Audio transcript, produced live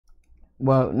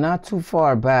well, not too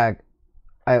far back,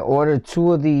 I ordered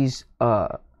 2 of these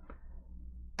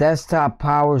desktop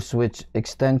power switch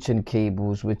extension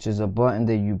cables, which is a button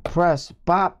that you press,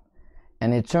 pop,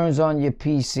 and it turns on your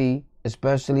PC,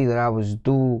 especially that I was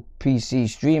dual PC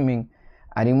streaming.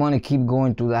 I didn't want to keep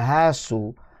going through the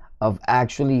hassle of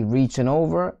actually reaching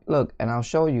over. Look, and I'll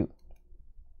show you.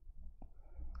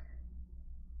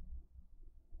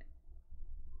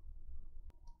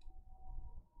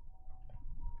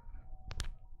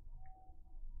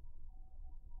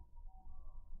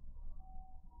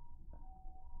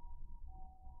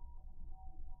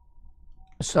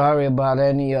 Sorry about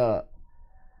any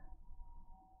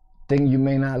thing you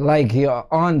may not like here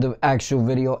on the actual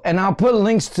video, and I'll put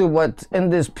links to what's in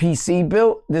this PC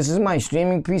build. This is my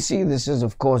streaming PC. This is,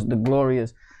 of course, the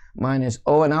glorious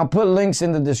 -0, and I'll put links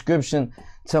in the description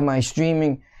to my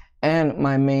streaming and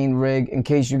my main rig in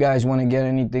case you guys want to get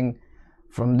anything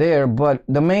from there. But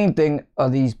the main thing are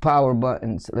these power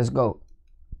buttons. Let's go.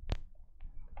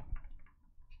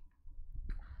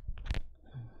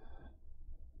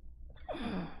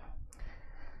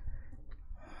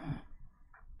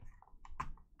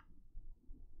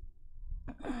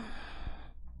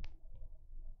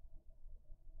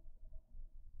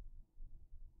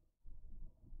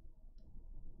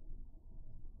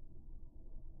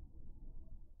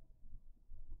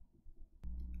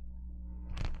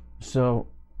 So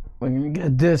we're gonna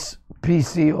get this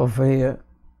PC off of here.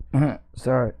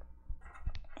 Sorry.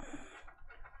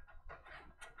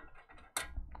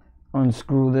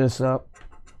 Unscrew this up.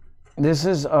 This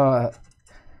is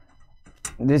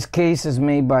this case is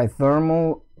made by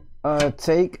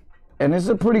Thermaltake, and it's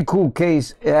a pretty cool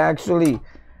case. It actually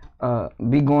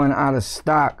be going out of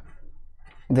stock.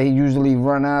 They usually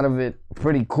run out of it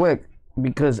pretty quick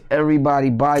because everybody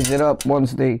buys it up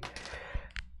once they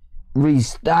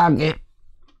restock it,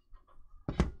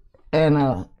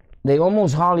 and they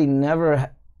almost hardly never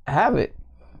have it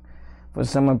for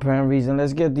some apparent reason.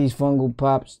 Let's get these fungal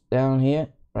pops down here,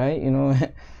 right? You know,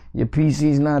 your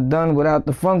PC's not done without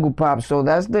the fungal pops. So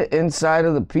that's the inside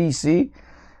of the PC.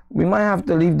 We might have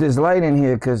to leave this light in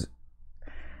here because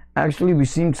actually we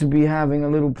seem to be having a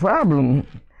little problem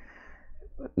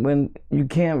when you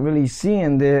can't really see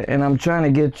in there, and I'm trying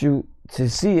to get you to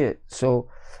see it. So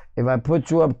if I put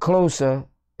you up closer,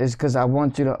 it's because I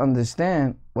want you to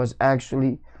understand what's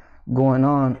actually going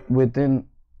on within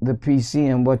the PC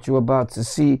and what you're about to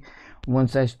see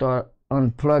once I start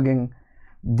unplugging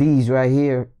these right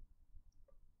here.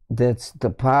 That's the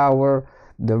power,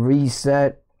 the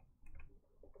reset.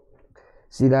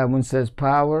 See that one says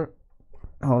power?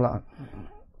 Hold on.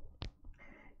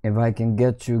 If I can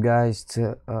get you guys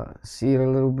to see it a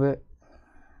little bit.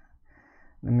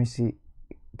 Let me see.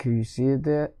 Can you see it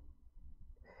there?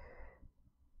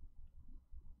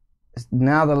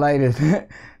 Now the light is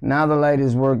now the light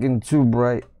is working too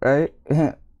bright, right?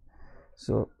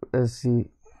 So let's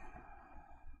see.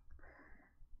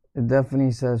 It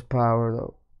definitely says power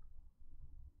though.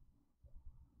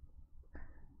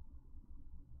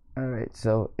 All right,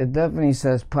 so it definitely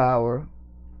says power.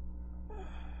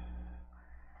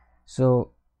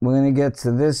 So we're gonna get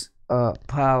to this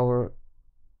power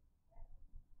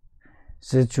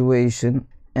situation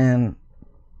and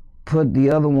put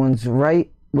the other ones right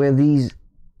where these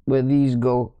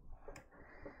go,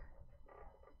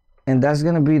 and that's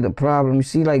gonna be the problem. You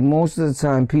see, like most of the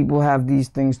time people have these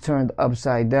things turned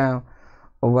upside down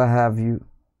or what have you,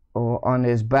 or on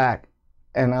his back,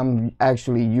 and I'm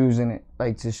actually using it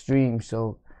like to stream,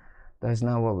 so that's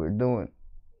not what we're doing.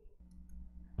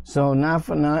 So not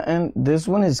for nothing, this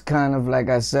one is kind of, like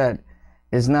I said,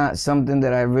 it's not something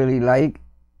that I really like.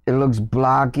 It looks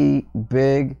blocky,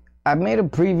 big. I made a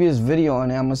previous video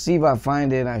on it. I'm gonna see if I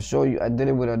find it and I show you. I did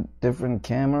it with a different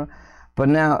camera, but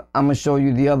now I'm gonna show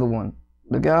you the other one.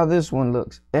 Look at how this one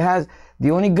looks. It has,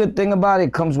 the only good thing about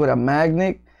it comes with a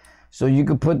magnet, so you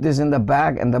could put this in the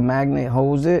back and the magnet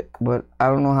holds it, but I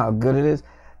don't know how good it is.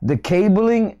 The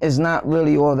cabling is not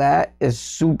really all that. It's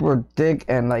super thick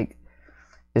and like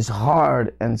it's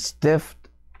hard and stiff.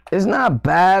 It's not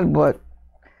bad, but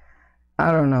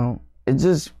I don't know. It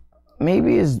just,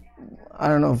 maybe it's, I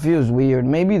don't know, it feels weird.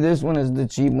 Maybe this one is the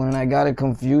cheap one and I got it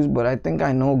confused, but I think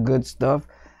I know good stuff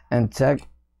and tech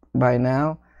by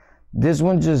now. This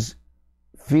one just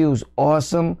feels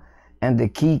awesome, and the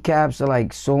keycaps are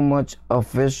like so much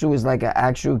official. It's like an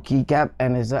actual keycap,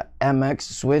 and it's a MX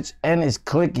switch, and it's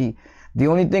clicky. The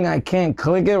only thing I can't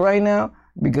click it right now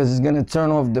because it's gonna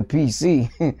turn off the PC.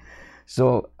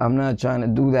 So I'm not trying to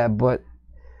do that, but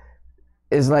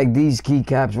it's like these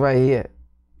keycaps right here.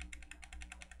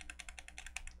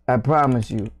 I promise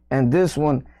you. And this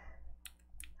one,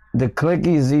 The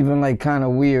clicky is even like kind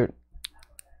of weird.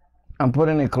 I'm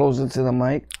putting it closer to the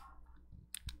mic.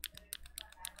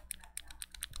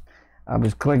 I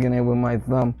was clicking it with my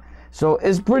thumb. So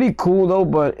it's pretty cool though,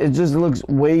 but it just looks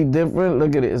way different.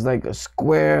 Look at it. It's like a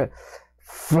square,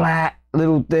 flat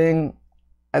little thing.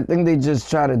 I think they just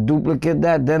try to duplicate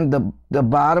that. Then the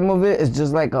bottom of it is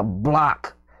just like a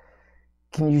block.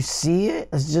 Can you see it?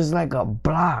 It's just like a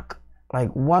block. Like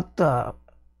what the?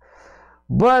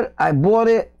 But I bought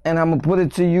it and I'm gonna put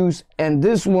it to use. And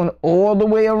this one all the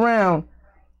way around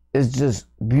is just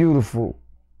beautiful.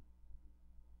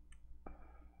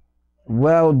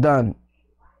 Well done.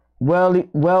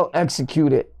 Well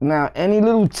executed. Now any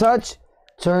little touch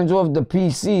turns off the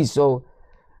PC, so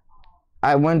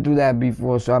I went through that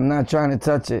before, so I'm not trying to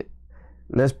touch it.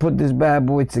 Let's put this bad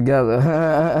boy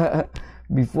together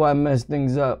before I mess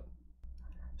things up.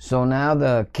 So now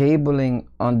the cabling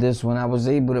on this one, I was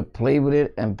able to play with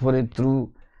it and put it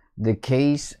through the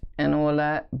case and all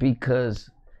that, because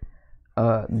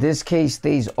this case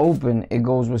stays open. It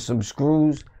goes with some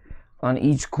screws on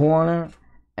each corner,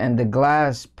 and the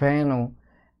glass panel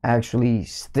actually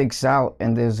sticks out,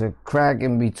 and there's a crack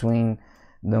in between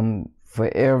them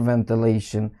for air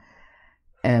ventilation,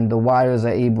 and the wires are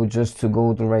able just to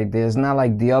go through right there. It's not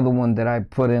like the other one that I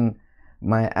put in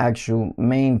my actual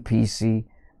main PC,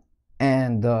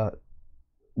 and the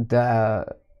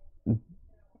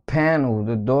panel,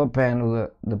 the door panel,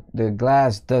 the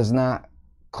glass does not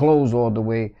close all the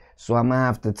way, so I'm gonna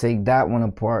have to take that one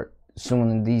apart soon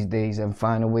in these days and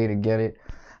find a way to get it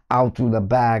out through the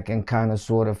back and kind of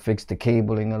sort of fix the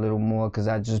cabling a little more, because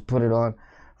I just put it on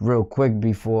real quick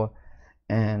before,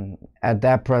 and at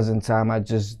that present time I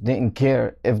just didn't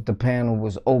care if the panel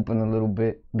was open a little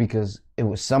bit because it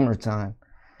was summertime,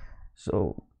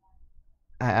 so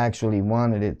I actually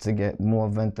wanted it to get more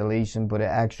ventilation, but it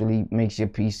actually makes your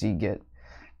PC get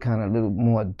kind of a little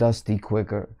more dusty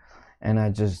quicker, and I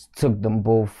just took them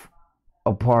both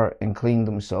apart and cleaned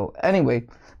them. So anyway,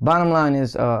 bottom line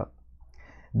is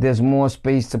there's more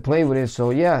space to play with it.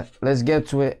 So yeah, let's get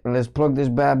to it. Let's plug this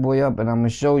bad boy up, and I'm gonna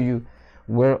show you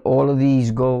where all of these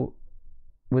go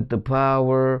with the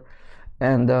power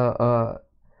and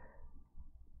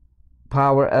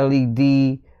power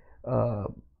LED,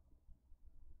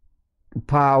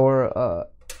 power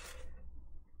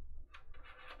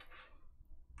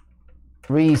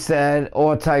reset,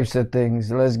 all types of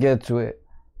things. Let's get to it.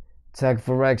 Tech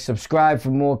for Rex. Subscribe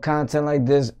for more content like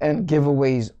this and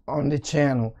giveaways on the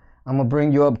channel. I'm gonna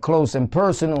bring you up close and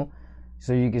personal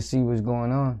so you can see what's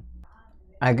going on.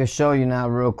 I can show you now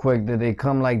real quick that they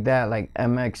come like that, like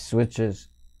MX switches,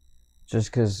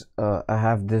 just because I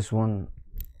have this one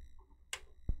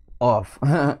off.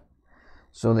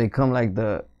 So they come like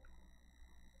the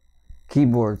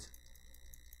keyboards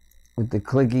with the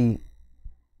clicky.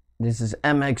 This is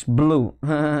MX blue.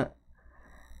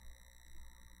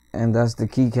 And that's the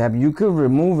keycap. You could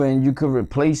remove it and you could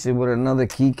replace it with another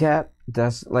keycap.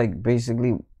 That's like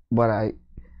basically what I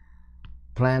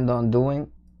planned on doing.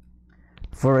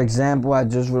 For example, I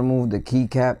just removed the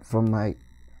keycap from my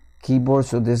keyboard.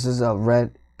 So this is a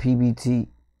red PBT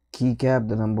Keycap,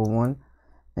 the #1.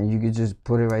 And you could just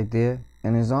put it right there,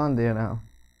 and it's on there now.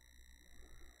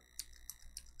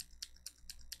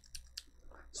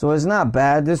 So it's not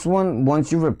bad. This one, once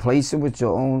you replace it with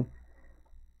your own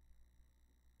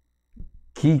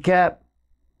keycap,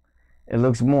 it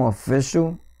looks more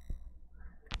official,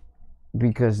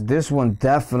 because this one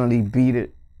definitely beat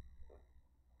it.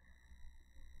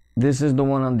 This is the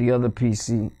one on the other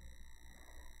PC,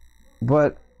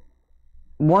 but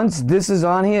once this is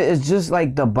on here, it's just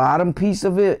like the bottom piece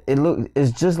of it,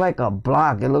 it's just like a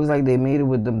block. It looks like they made it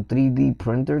with them 3D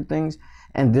printer things,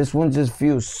 and this one just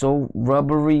feels so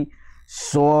rubbery,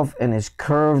 soft, and it's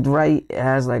curved right. It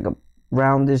has like a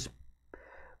roundish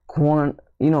corner,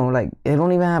 you know, like it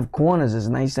don't even have corners. It's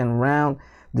nice and round.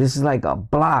 This is like a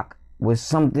block with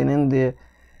something in there.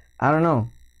 I don't know,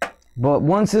 but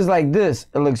once it's like this,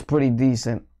 it looks pretty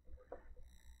decent.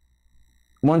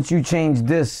 Once you change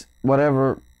this,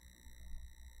 whatever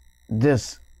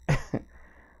this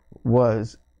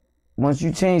was, once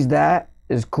you change that,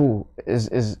 it's cool.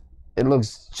 It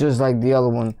looks just like the other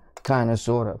one, kind of,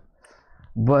 sort of.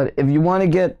 But if you want to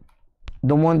get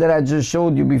the one that I just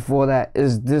showed you before that,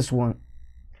 is this one,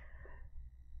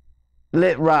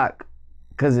 Litrok,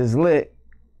 because it's lit.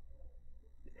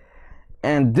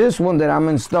 And this one that I'm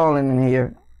installing in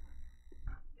here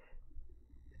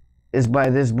is by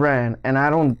this brand, and I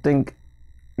don't think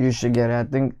you should get it. I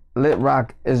think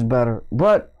Litrok is better,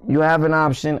 but you have an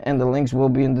option, and the links will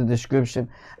be in the description.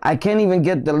 I can't even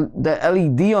get the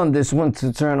LED on this one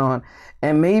to turn on,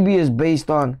 and maybe it's based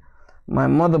on my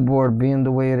motherboard being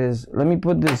the way it is. Let me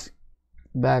put this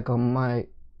back on my...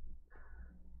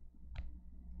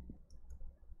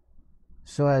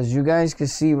 So as you guys can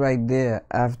see right there,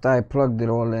 after I plugged it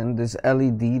all in, this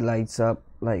LED lights up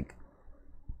like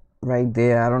right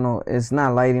there. I don't know, it's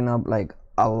not lighting up like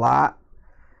a lot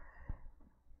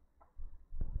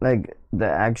like the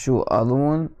actual other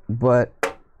one, but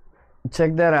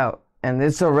check that out. And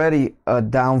it's already a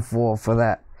downfall for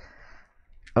that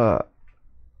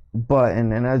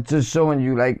button. And I'm just showing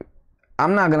you, like,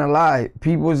 I'm not gonna lie,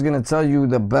 people is gonna tell you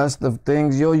the best of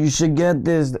things. Yo, you should get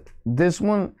this. This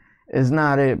one is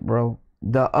not it, bro.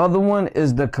 The other one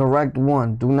is the correct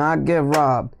one. Do not get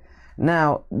robbed.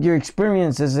 Now, your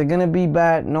experience, is it gonna be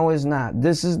bad? No, it's not.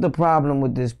 This is the problem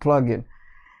with this plugin.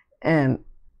 And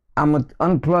I'm gonna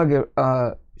unplug it,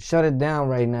 shut it down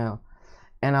right now.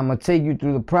 And I'm gonna take you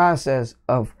through the process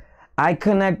of, I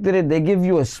connected it. They give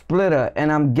you a splitter,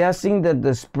 and I'm guessing that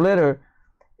the splitter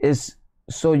is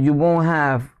so you won't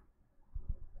have,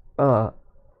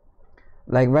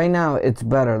 like right now it's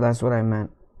better. That's what I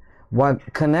meant.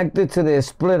 What connected to the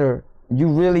splitter, you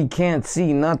really can't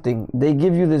see nothing. They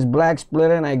give you this black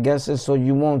splitter, and I guess it's so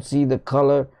you won't see the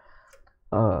color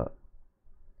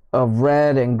of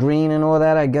red and green and all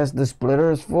that. I guess the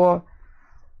splitter is for.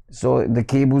 So the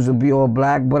cables will be all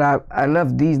black. But I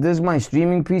left these. This is my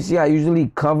streaming PC. I usually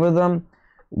cover them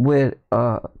with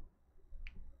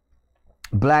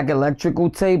black electrical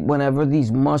tape whenever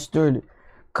these mustard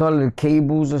colored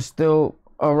cables are still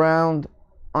around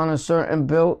on a certain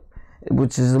build,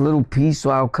 which is a little piece. So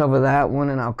I'll cover that one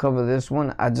and I'll cover this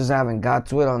one. I just haven't got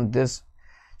to it on this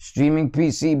streaming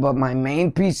PC, but my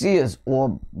main PC is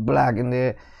all black in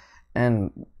there.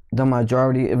 And the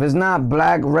majority, if it's not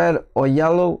black, red, or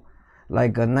yellow,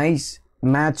 like a nice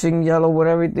matching yellow with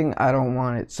everything, I don't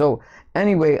want it. So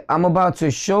anyway, I'm about to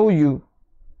show you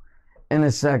in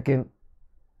a second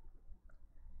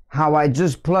how I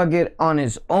just plug it on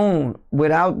its own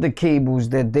without the cables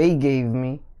that they gave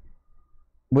me,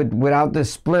 without the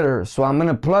splitter. So I'm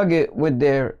gonna plug it with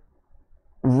their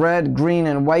red, green,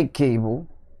 and white cable.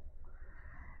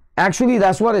 Actually,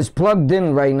 that's what it's plugged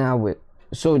in right now with.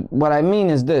 So what I mean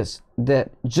is this,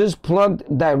 that just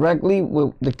plugged directly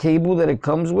with the cable that it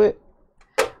comes with,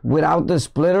 without the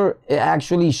splitter, it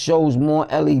actually shows more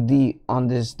LED on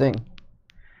this thing.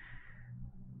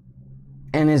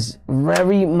 And it's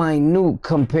very minute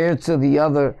compared to the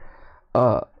other,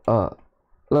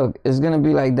 look, it's gonna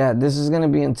be like that. This is gonna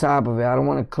be on top of it. I don't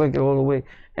wanna click it all the way.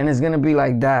 And it's gonna be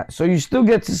like that. So you still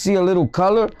get to see a little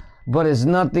color, but it's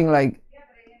nothing like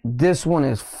this one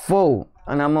is full.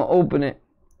 And I'm gonna open it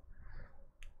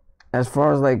as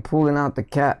far as like pulling out the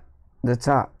cap, the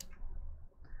top.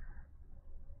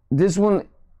 This one,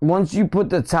 once you put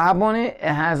the top on it,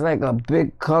 it has like a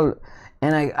big color.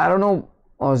 And I don't know,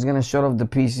 I was gonna shut off the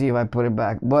PC if I put it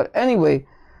back. But anyway,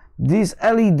 this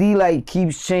LED light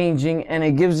keeps changing and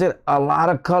it gives it a lot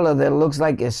of color that looks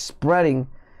like it's spreading.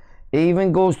 It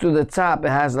even goes to the top.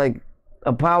 It has like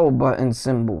a power button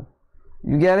symbol.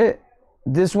 You get it?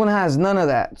 This one has none of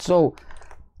that. So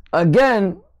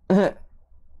again,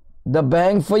 the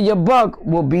bang for your buck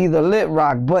will be the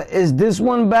Litrok. But is this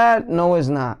one bad? No, it's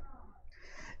not.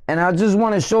 And I just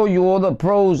want to show you all the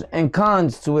pros and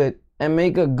cons to it and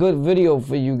make a good video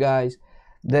for you guys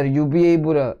that you'll be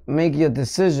able to make your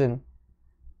decision.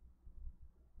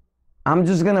 I'm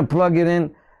just going to plug it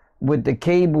in with the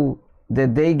cable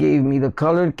that they gave me, the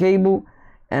colored cable,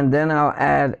 and then I'll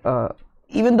add,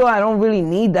 even though I don't really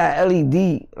need that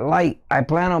LED light, I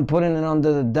plan on putting it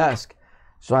under the desk.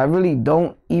 So I really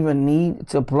don't even need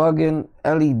to plug in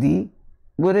LED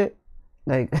with it.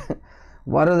 Like,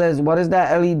 what is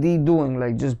that LED doing?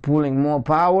 Like, just pulling more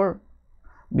power?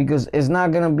 Because it's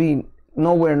not going to be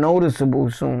nowhere noticeable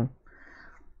soon.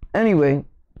 Anyway,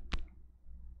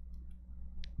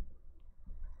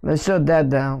 let's shut that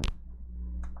down.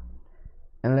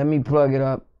 And let me plug it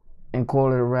up and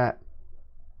call it a wrap.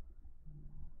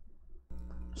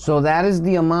 So that is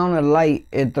the amount of light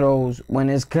it throws when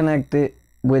it's connected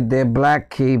with their black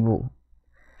cable.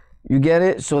 You get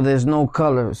it? So there's no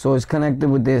color. So it's connected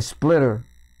with their splitter.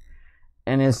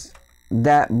 And it's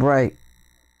that bright.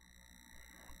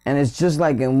 And it's just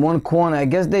like in one corner. I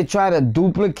guess they try to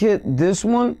duplicate this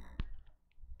one.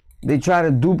 They try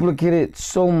to duplicate it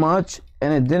so much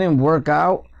and it didn't work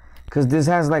out. Because this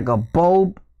has like a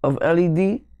bulb of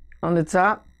LED on the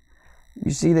top.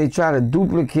 You see, they try to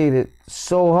duplicate it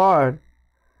so hard.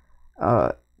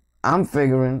 I'm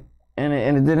figuring, and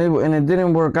it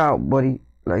didn't work out, buddy.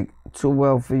 Like too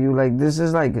well for you. Like this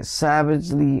is like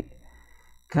savagely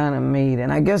kind of made,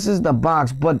 and I guess it's the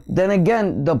box. But then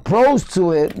again, the pros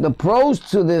to it, the pros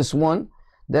to this one,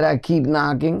 that I keep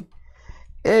knocking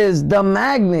is the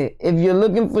magnet. If you're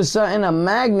looking for something, a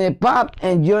magnet pop,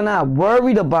 and you're not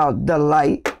worried about the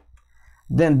light,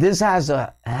 then this has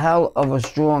a hell of a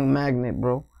strong magnet,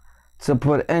 bro, to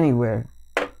put anywhere.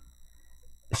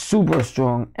 Super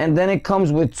strong. And then it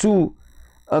comes with 2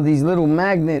 of these little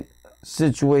magnet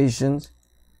situations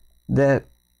that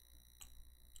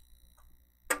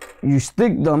you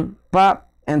stick them,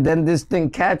 pop, and then this thing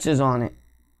catches on it.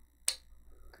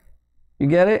 You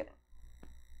get it?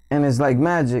 And it's like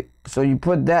magic. So you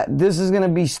put that, this is gonna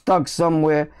be stuck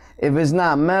somewhere. If it's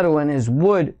not metal and it's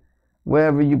wood,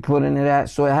 wherever you putting it at.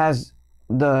 So it has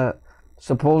the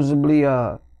supposedly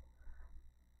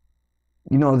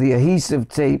you know, the adhesive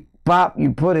tape. Pop,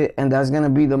 you put it, and that's gonna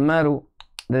be the metal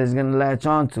that it's gonna latch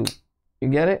onto. You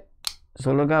get it?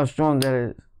 So look how strong that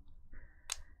is.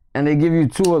 And they give you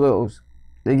 2 of those.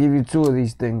 They give you 2 of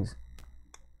these things.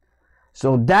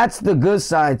 So that's the good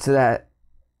side to that.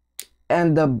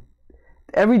 And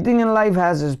everything in life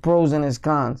has its pros and its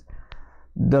cons.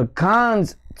 The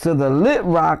cons to the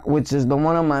Litrok, which is the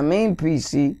one on my main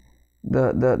PC,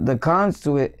 the cons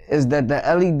to it is that the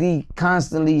LED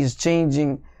constantly is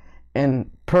changing in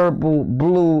purple,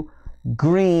 blue,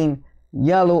 green,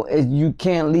 yellow. You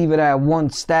can't leave it at one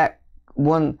stack,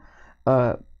 you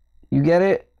get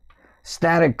it?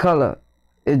 Static color.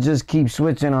 It just keeps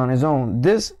switching on its own.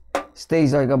 This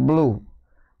stays like a blue,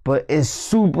 but it's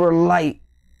super light.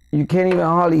 You can't even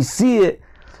hardly see it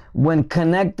when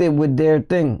connected with their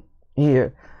thing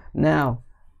here. Now,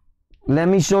 let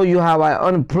me show you how I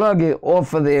unplug it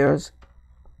off of theirs.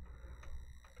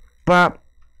 Pop.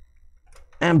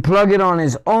 And plug it on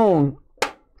its own.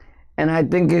 And I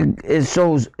think it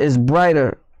shows it's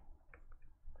brighter.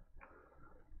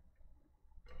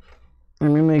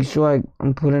 Let me make sure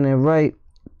I'm putting it right.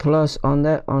 Plus on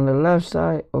that, on the left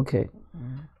side. Okay.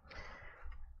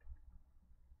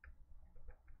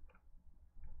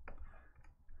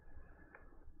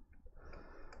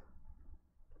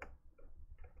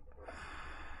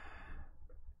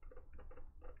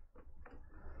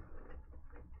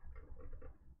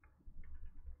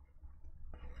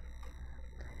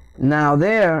 Now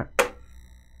there,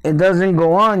 it doesn't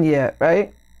go on yet,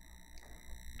 right?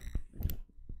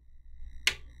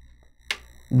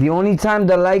 The only time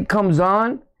the light comes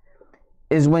on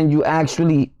is when you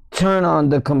actually turn on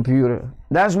the computer.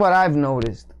 That's what I've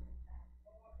noticed.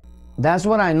 That's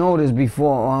what I noticed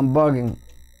before. Oh, I'm bugging.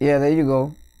 Yeah, there you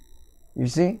go. You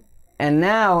see? And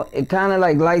now it kind of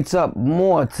like lights up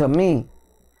more to me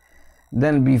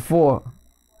than before.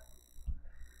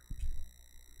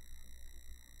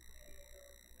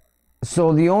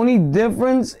 So the only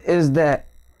difference is that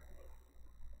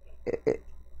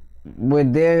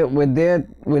with their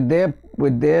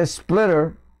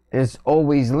splitter, it's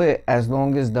always lit as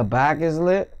long as the back is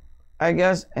lit, I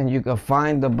guess, and you can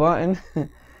find the button.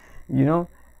 You know,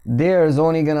 theirs is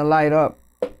only gonna light up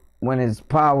when it's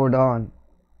powered on.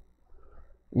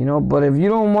 You know, but if you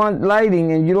don't want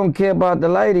lighting and you don't care about the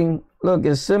lighting, look,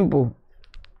 it's simple.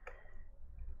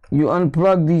 You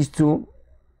unplug these 2.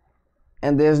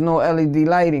 And there's no LED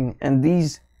lighting, and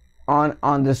these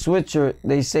on the switcher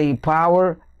they say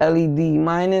power LED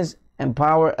minus and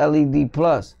power LED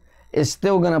plus. It's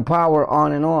still gonna power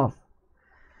on and off.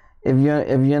 If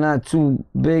you're not too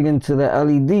big into the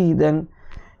LED, then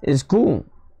it's cool.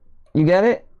 You get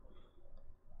it?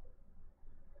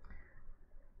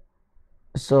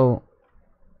 So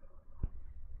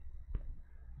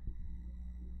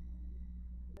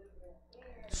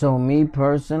me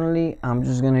personally, I'm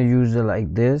just gonna use it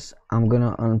like this. I'm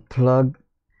gonna unplug.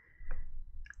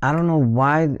 I don't know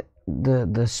why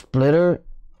the splitter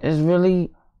is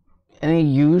really any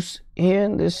use here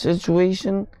in this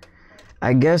situation.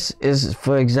 I guess it's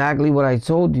for exactly what I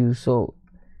told you, so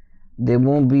there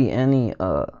won't be any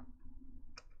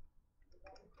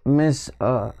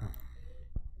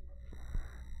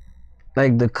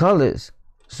like the colors,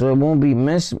 so it won't be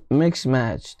mix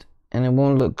matched. And it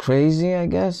won't look crazy, I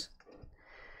guess.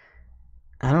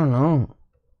 I don't know.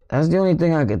 That's the only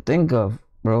thing I could think of,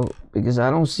 bro. Because I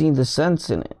don't see the sense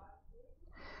in it.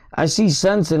 I see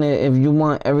sense in it if you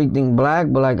want everything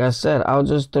black. But like I said, I'll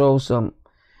just throw some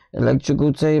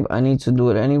electrical tape. I need to do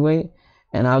it anyway.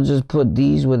 And I'll just put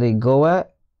these where they go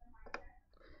at.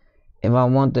 If I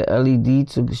want the LED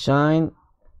to shine,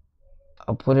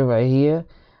 I'll put it right here.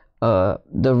 The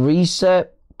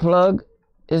reset plug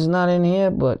is not in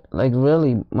here, but like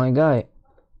really, my guy,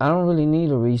 I don't really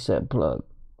need a reset plug.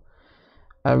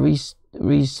 I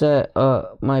reset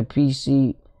my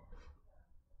PC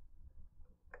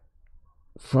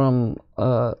from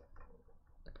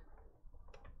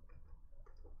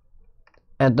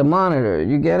at the monitor.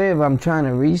 You get it? If I'm trying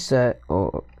to reset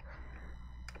or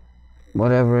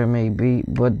whatever it may be.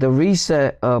 But the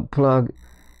reset plug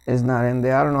is not in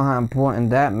there. I don't know how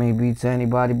important that may be to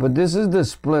anybody. But this is the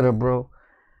splitter, bro.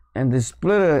 And the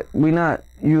splitter, we're not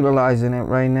utilizing it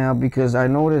right now because I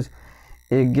noticed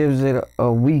it gives it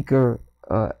a weaker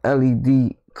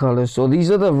LED color. So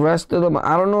these are the rest of them.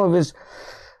 I don't know if it's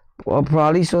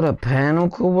probably so the panel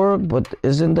could work, but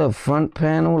isn't the front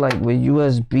panel like with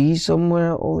USB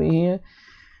somewhere over here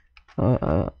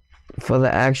for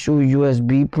the actual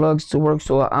USB plugs to work?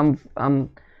 So I'm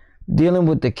dealing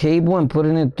with the cable and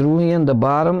putting it through here in the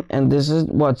bottom, and this is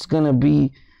what's gonna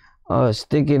be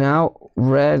sticking out,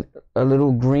 red, a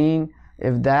little green,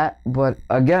 if that. But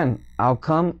again, I'll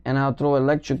come and I'll throw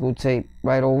electrical tape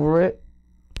right over it.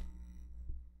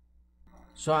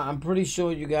 So I'm pretty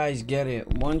sure you guys get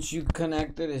it. Once you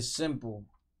connect it, it's simple.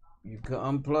 You can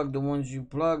unplug the ones you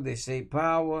plug. They say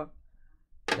power.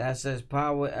 That says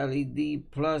power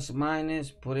LED plus minus.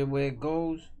 Put it where it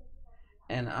goes.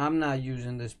 And I'm not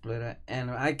using the splitter. And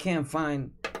I can't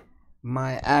find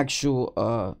my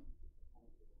actual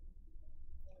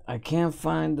I can't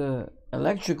find the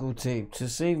electrical tape to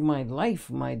save my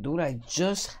life, my dude. I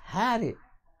just had it.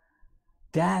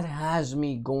 That has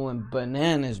me going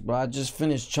bananas, bro. I just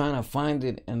finished trying to find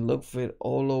it and look for it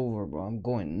all over, bro. I'm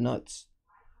going nuts.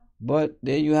 But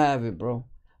there you have it, bro.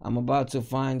 I'm about to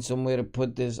find somewhere to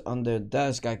put this under a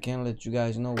desk. I can't let you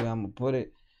guys know where I'm going to put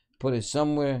it. Put it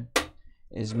somewhere.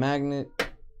 It's magnet.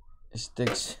 It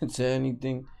sticks to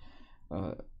anything.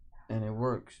 And it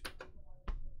works.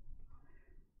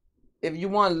 If you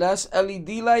want less LED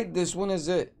light, this one is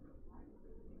it.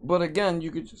 But again,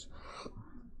 you could just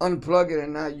unplug it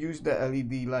and not use the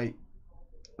LED light.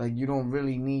 Like, you don't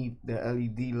really need the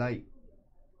LED light.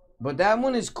 But that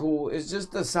one is cool. It's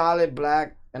just a solid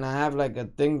black, and I have like a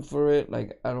thing for it.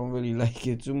 Like, I don't really like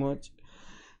it too much.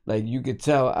 Like, you could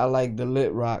tell I like the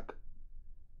Litrok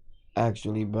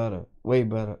actually better, way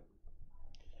better.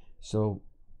 So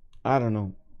I don't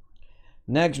know.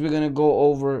 Next, we're gonna go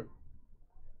over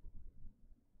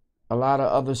a lot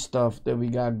of other stuff that we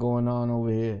got going on over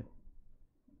here.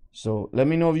 So let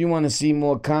me know if you want to see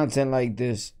more content like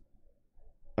this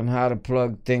on how to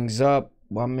plug things up,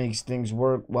 what makes things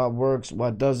work, what works,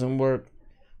 what doesn't work,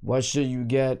 what should you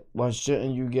get, what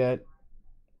shouldn't you get.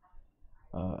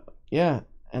 Yeah,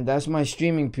 and that's my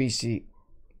streaming PC.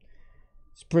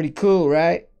 It's pretty cool,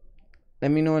 right?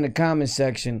 Let me know in the comment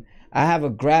section. I have a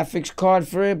graphics card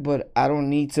for it, but I don't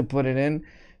need to put it in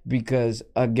because,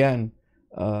 again,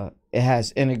 it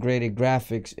has integrated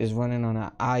graphics. It's running on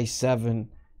an i7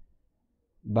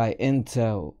 by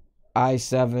Intel,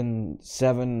 i7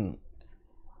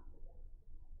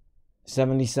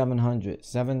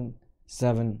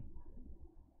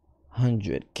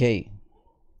 7700K.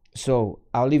 So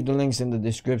I'll leave the links in the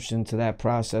description to that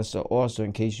processor also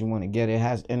in case you want to get it. It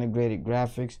has integrated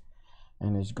graphics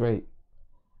and it's great.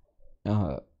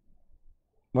 What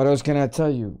else can I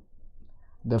tell you?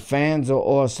 The fans are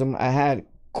awesome. I had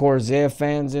Corsair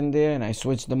fans in there and I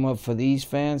switched them up for these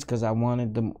fans because I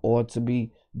wanted them all to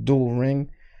be dual ring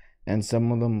and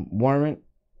some of them weren't.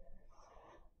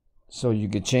 So you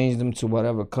could change them to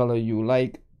whatever color you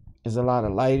like. There's a lot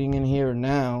of lighting in here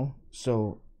now,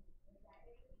 so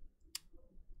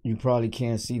you probably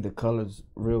can't see the colors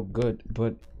real good,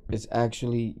 but it's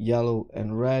actually yellow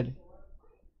and red.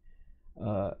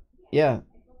 Yeah,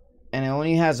 and it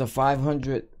only has a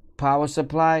 500 power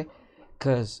supply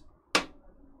because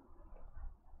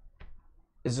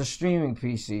it's a streaming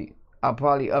PC. I'll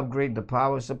probably upgrade the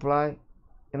power supply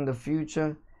in the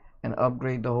future and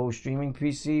upgrade the whole streaming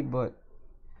PC, but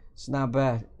it's not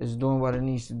bad. It's doing what it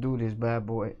needs to do, this bad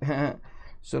boy.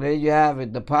 So there you have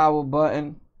it, the power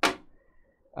button.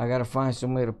 I gotta find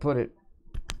somewhere to put it.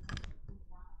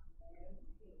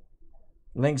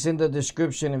 Links in the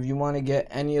description if you want to get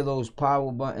any of those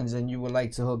power buttons and you would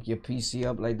like to hook your PC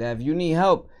up like that. If you need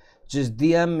help, just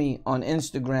DM me on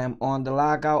Instagram on the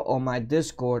lockout or my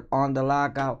Discord on the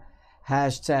lockout,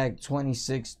 hashtag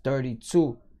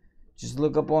 2632. Just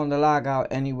look up on the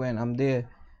lockout anywhere and I'm there,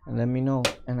 and let me know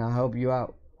and I'll help you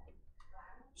out.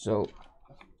 So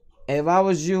if I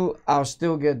was you, I'll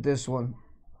still get this one,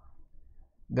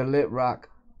 the Litrok.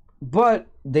 But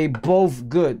they both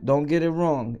good. Don't get it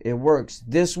wrong. It works.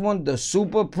 This one, the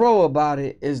super pro about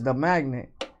it is the magnet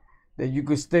that you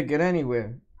could stick it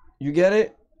anywhere. You get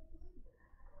it?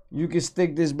 You can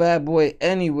stick this bad boy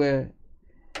anywhere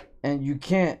and you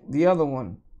can't the other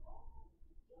one.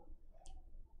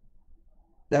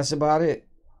 That's about it.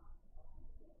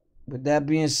 With that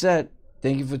being said,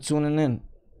 thank you for tuning in.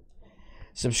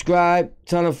 Subscribe,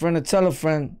 tell a friend to tell a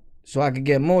friend so I can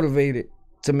get motivated.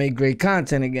 to make great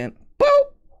content again.